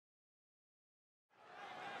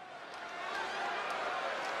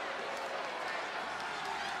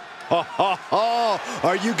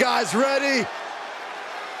Are you guys ready?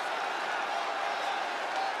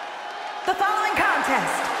 The following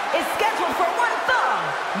contest is scheduled for one fall,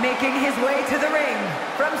 making his way to the ring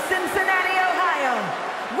from Cincinnati, Ohio,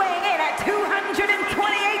 weighing in at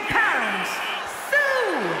 228 pounds,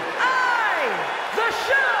 the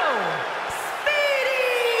show, Speedy!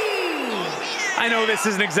 I know this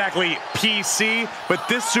isn't exactly PC, but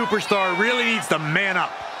this superstar really needs to man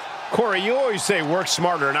up. Corey, you always say work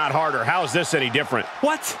smarter, not harder. How is this any different?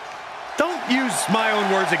 What? Don't use my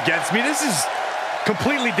own words against me. This is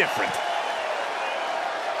completely different.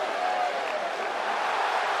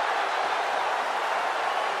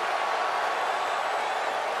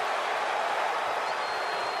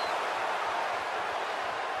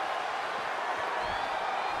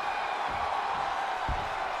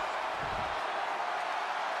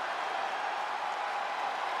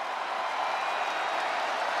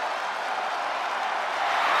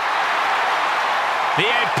 The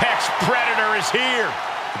Apex Predator is here.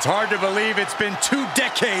 It's hard to believe it's been 2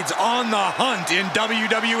 decades on the hunt in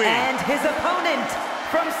WWE. And his opponent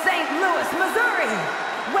from St. Louis, Missouri,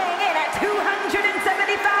 weighing in at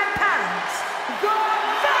 275 pounds, the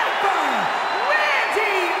Viper,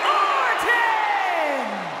 Randy Orton!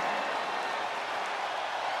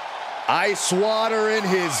 Ice water in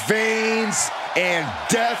his veins and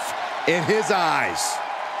death in his eyes.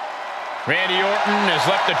 Randy Orton has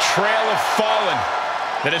left a trail of fallen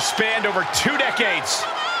that has spanned over 2 decades.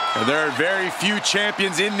 And there are very few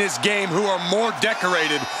champions in this game who are more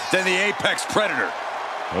decorated than the Apex Predator.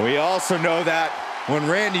 And we also know that when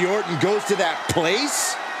Randy Orton goes to that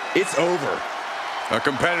place, it's over. A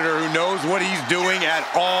competitor who knows what he's doing at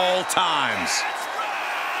all times.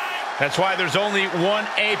 That's why there's only one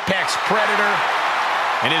Apex Predator,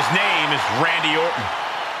 and his name is Randy Orton.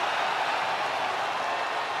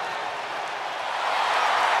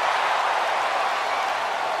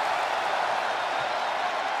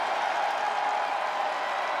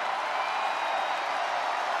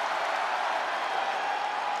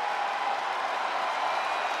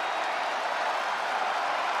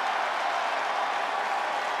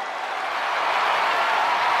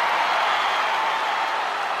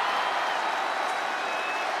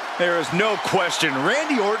 There is no question,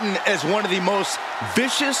 Randy Orton is one of the most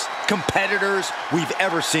vicious competitors we've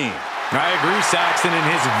ever seen. I agree, Saxton, and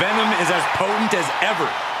his venom is as potent as ever.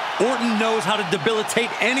 Orton knows how to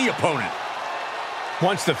debilitate any opponent.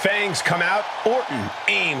 Once the fangs come out, Orton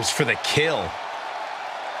aims for the kill.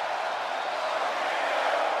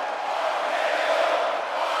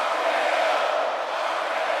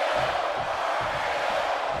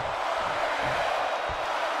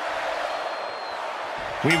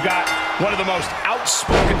 We've got one of the most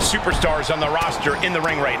outspoken superstars on the roster in the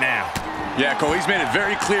ring right now. Yeah, Cole, he's made it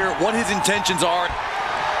very clear what his intentions are.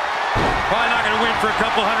 Probably not going to win for a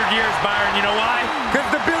couple 100 years, Byron. You know why? Because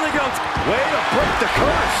the Billy Goats. Way to break the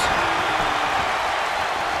curse.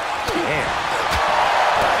 Damn.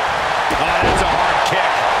 Oh, that's a hard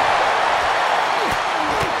kick.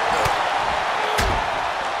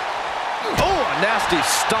 Oh, a nasty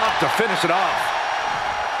stomp to finish it off.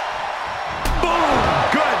 Boom!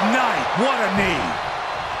 Good night. What a knee.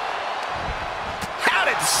 Had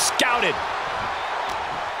it scouted.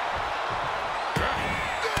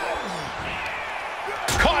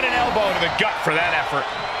 Caught an elbow to the gut for that effort.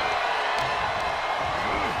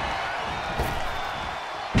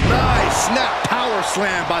 Nice snap power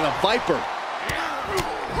slam by the Viper.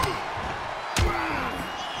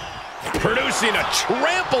 Producing a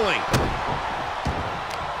trampling.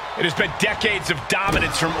 It has been decades of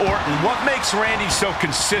dominance from Orton. What makes Randy so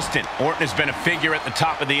consistent? Orton has been a figure at the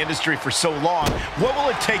top of the industry for so long. What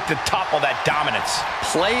will it take to topple that dominance?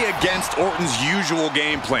 Play against Orton's usual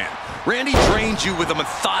game plan. Randy drains you with a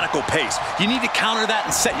methodical pace. You need to counter that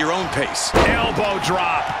and set your own pace. Elbow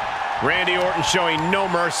drop. Randy Orton showing no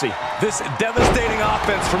mercy. This devastating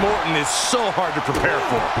offense from Orton is so hard to prepare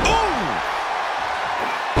for. Ooh!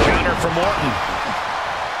 Counter from Orton.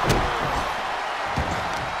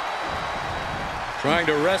 Trying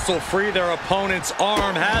to wrestle free their opponent's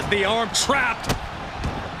arm, has the arm trapped.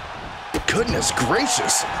 Goodness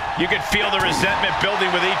gracious. You can feel the resentment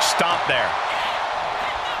building with each stomp there.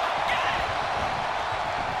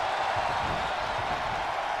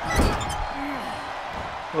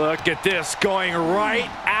 Look at this, going right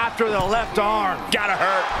after the left arm. Gotta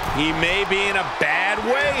hurt. He may be in a bad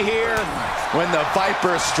way here. When the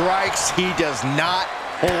Viper strikes, he does not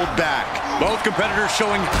hold back. Both competitors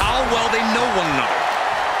showing how well they know one another.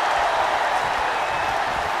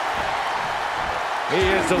 He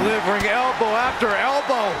is delivering elbow after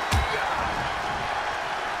elbow.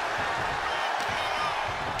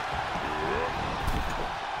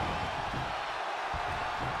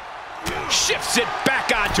 shifts it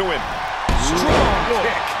back onto him. Strong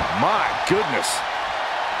kick. My goodness.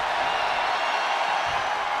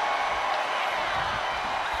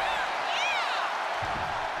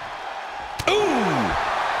 Ooh.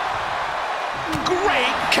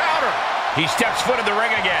 Great counter. He steps foot in the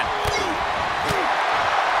ring again.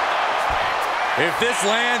 If this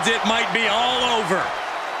lands, it might be all over.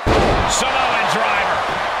 Samoan driver.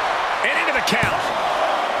 And into the count.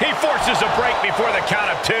 He forces a break before the count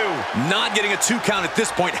of 2. Not getting a 2 count at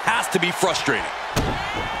this point has to be frustrating.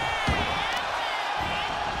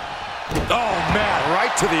 Oh, man,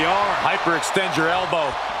 right to the arm. Hyperextend your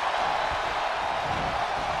elbow.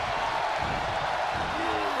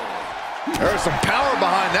 There's some power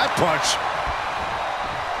behind that punch.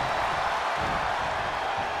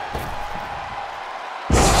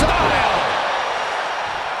 Style.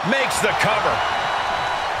 Makes the cover.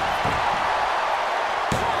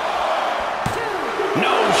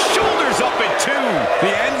 No, shoulders up at 2.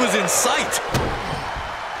 The end was in sight.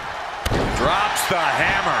 Drops the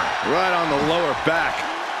hammer. Right on the lower back.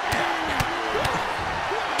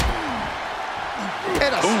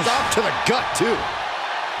 And a stop to the gut, too.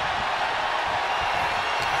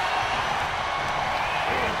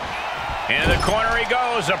 In the corner he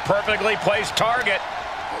goes, a perfectly placed target.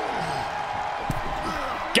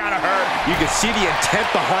 Gotta hurt. You can see the intent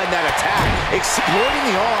behind that attack. Exploiting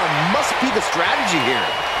the arm must be the strategy here.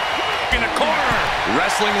 In the corner.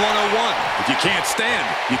 Wrestling 101. If you can't stand,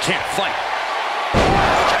 you can't fight.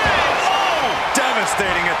 Oh!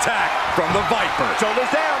 Devastating attack from the Viper. Shoulders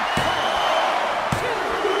down.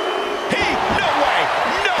 No way!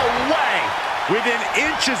 No way! Within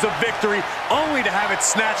inches of victory, only to have it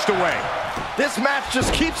snatched away. This match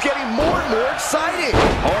just keeps getting more and more exciting.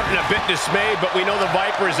 Orton a bit dismayed, but we know the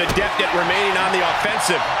Viper is adept at remaining on the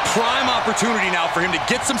offensive. Prime opportunity now for him to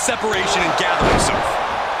get some separation and gather himself.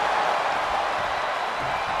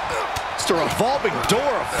 It's a revolving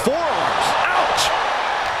door of forearms. Ouch!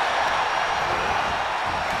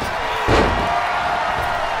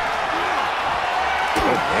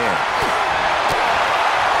 Oh, man.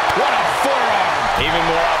 What a forearm! Even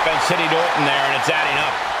more offense hitting Orton there, and it's adding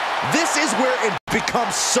up. This is where it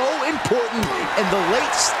becomes so important in the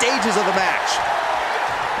late stages of the match.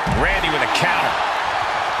 Randy with a counter.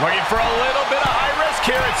 Looking for a little bit of high risk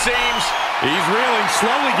here, it seems. He's reeling,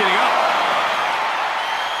 slowly getting up.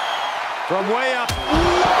 From way up.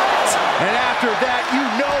 What? And after that, you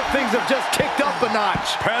know things have just kicked up a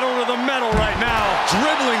notch. Pedal to the metal right now,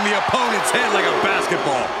 dribbling the opponent's head like a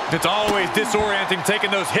basketball. It's always disorienting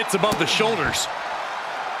taking those hits above the shoulders.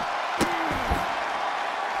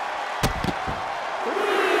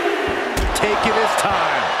 Taking his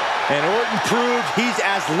time. And Orton proved he's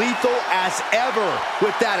as lethal as ever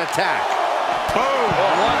with that attack. Boom!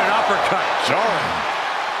 What an uppercut. Jarring.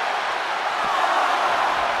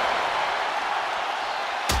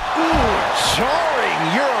 Ooh, jarring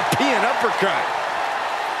European uppercut.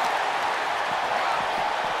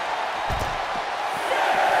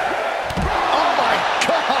 Oh my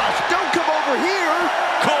gosh, don't come over here.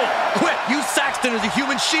 Cole, quit. Use Saxton as a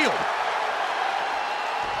human shield.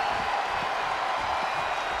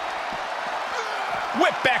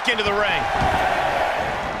 Whip back into the ring.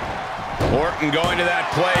 Orton going to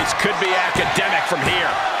that place. Could be academic from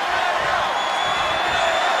here.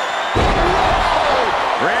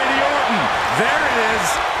 Randy Orton. There it is.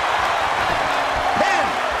 Pin.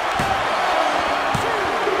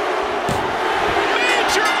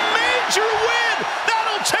 Major, major win.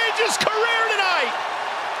 That'll change his career tonight.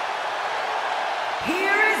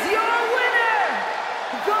 Here is your winner,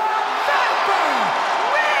 the Viper,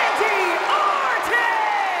 Randy Orton!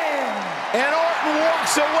 And Orton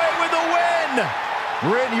walks away with a win.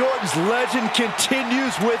 Randy Orton's legend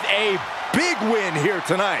continues with a big win here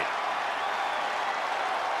tonight.